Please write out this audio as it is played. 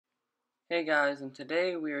Hey guys, and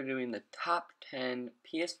today we are doing the top 10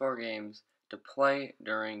 PS4 games to play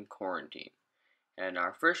during quarantine. And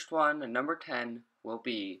our first one, at number 10, will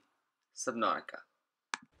be Subnautica.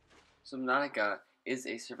 Subnautica is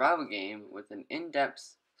a survival game with an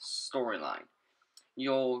in-depth storyline.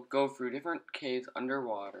 You'll go through different caves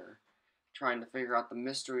underwater, trying to figure out the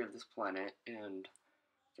mystery of this planet, and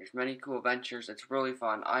there's many cool adventures. It's really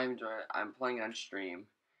fun. I enjoy it. I'm playing it on stream.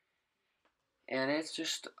 And it's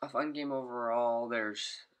just a fun game overall.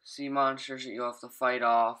 There's sea monsters that you'll have to fight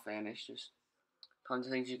off, and it's just tons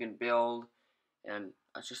of things you can build, and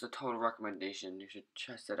it's just a total recommendation. You should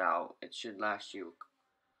test it out. It should last you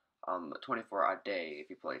 24 a day if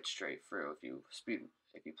you play it straight through.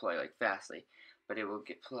 If you play like fastly, but it will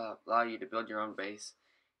allow you to build your own base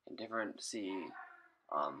in different sea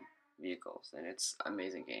vehicles, and it's an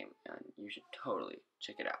amazing game, and you should totally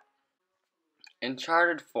check it out.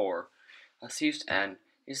 Uncharted 4, A Thief's End,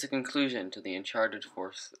 is the conclusion to the Uncharted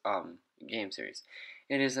 4 game series.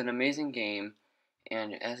 It is an amazing game,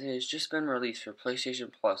 and as it has just been released for PlayStation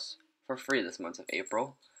Plus for free this month of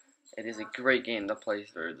April, it is a great game to play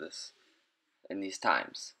through this in these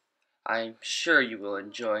times. I'm sure you will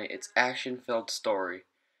enjoy its action-filled story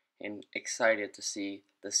and excited to see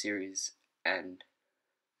the series end.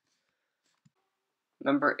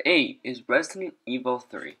 Number 8 is Resident Evil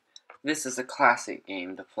 3. This is a classic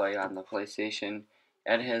game to play on the PlayStation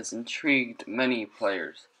and has intrigued many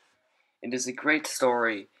players. It is a great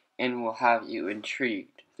story and will have you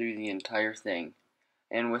intrigued through the entire thing.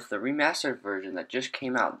 And with the remastered version that just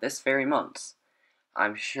came out this very month,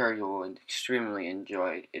 I'm sure you will extremely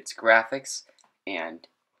enjoy its graphics and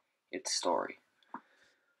its story.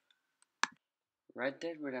 Red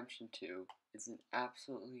Dead Redemption 2 is an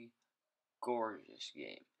absolutely gorgeous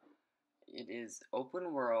game. It is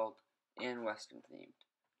open world and Western themed,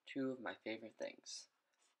 two of my favorite things.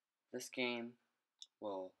 This game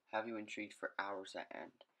will have you intrigued for hours at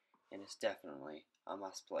end, and it's definitely a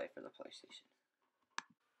must play for the PlayStation.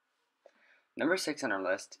 Number 6 on our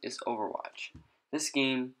list is Overwatch. This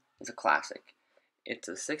game is a classic. It's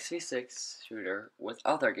a 6v6 shooter with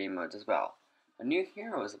other game modes as well. A new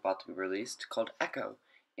hero is about to be released called Echo,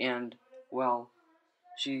 and, well,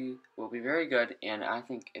 she will be very good, and I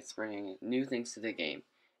think it's bringing new things to the game.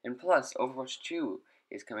 And plus, Overwatch 2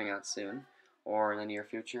 is coming out soon, or in the near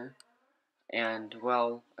future. And,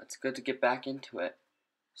 well, it's good to get back into it,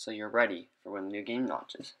 so you're ready for when the new game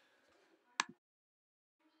launches.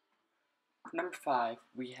 Number 5,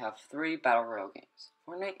 we have 3 Battle Royale games,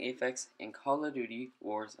 Fortnite, Apex, and Call of Duty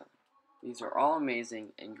Warzone. These are all amazing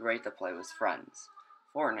and great to play with friends.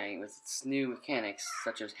 Fortnite, with its new mechanics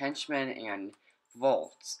such as henchmen and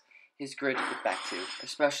vaults, is great to get back to,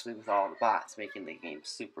 especially with all the bots making the game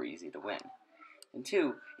super easy to win. And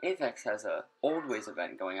 2, Apex has a Old Ways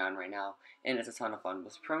event going on right now, and it's a ton of fun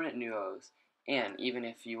with permanent duos, and even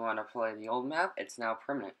if you want to play the old map, it's now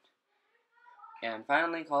permanent. And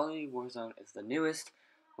finally, Call of Duty Warzone is the newest,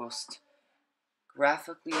 most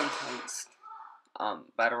graphically intense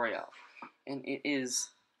Battle Royale, and it is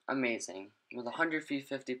amazing. With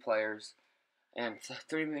 150 players and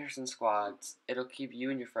 3-person squads, it'll keep you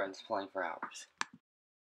and your friends playing for hours.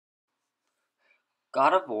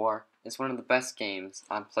 God of War is one of the best games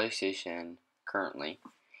on PlayStation currently.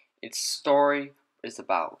 Its story is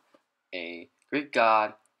about a Greek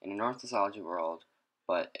god in a Norse mythology world,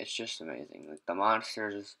 but it's just amazing. Like, the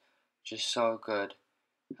monsters, just so good.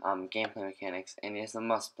 Gameplay mechanics, and it is a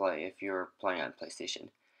must play if you're playing on PlayStation.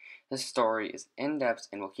 This story is in depth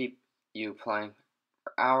and will keep you playing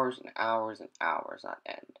for hours and hours and hours on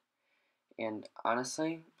end. And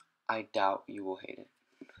honestly, I doubt you will hate it.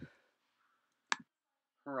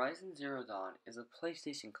 Horizon Zero Dawn is a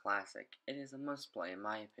PlayStation classic. It is a must play in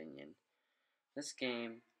my opinion. This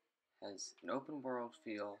game has an open world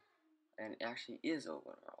feel, and it actually is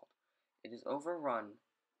open world. It is overrun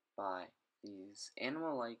by these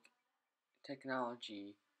animal-like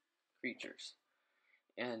technology creatures,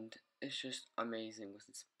 and it's just amazing with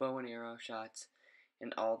its bow and arrow shots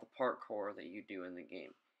and all the parkour that you do in the game.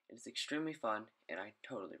 It's extremely fun, and I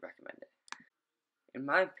totally recommend it. In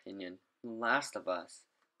my opinion, The Last of Us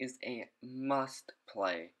is a must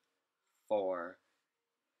play for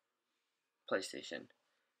PlayStation.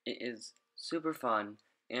 It is super fun,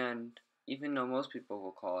 and even though most people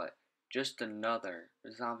will call it just another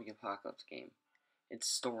zombie apocalypse game, its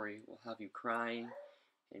story will have you crying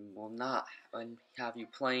and will not have you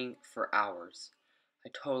playing for hours. I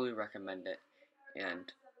totally recommend it,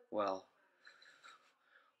 and, well,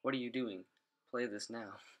 what are you doing? Play this now.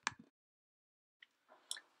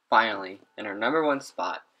 Finally, in our number 1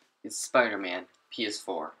 spot is Spider-Man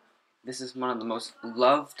PS4. This is one of the most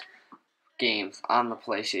loved games on the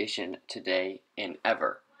PlayStation today and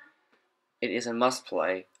ever. It is a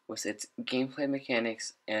must-play with its gameplay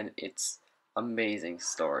mechanics and its amazing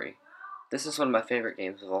story. This is one of my favorite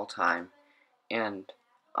games of all time, and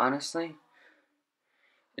honestly,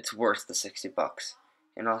 it's worth the $60.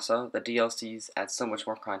 And also, the DLCs add so much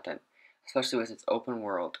more content, especially with its open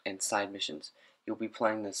world and side missions. You'll be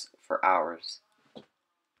playing this for hours.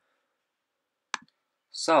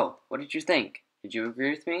 So, what did you think? Did you agree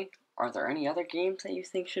with me? Are there any other games that you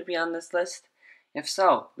think should be on this list? If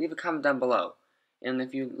so, leave a comment down below. And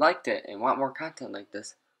if you liked it and want more content like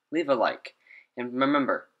this, leave a like. And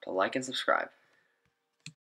remember to like and subscribe.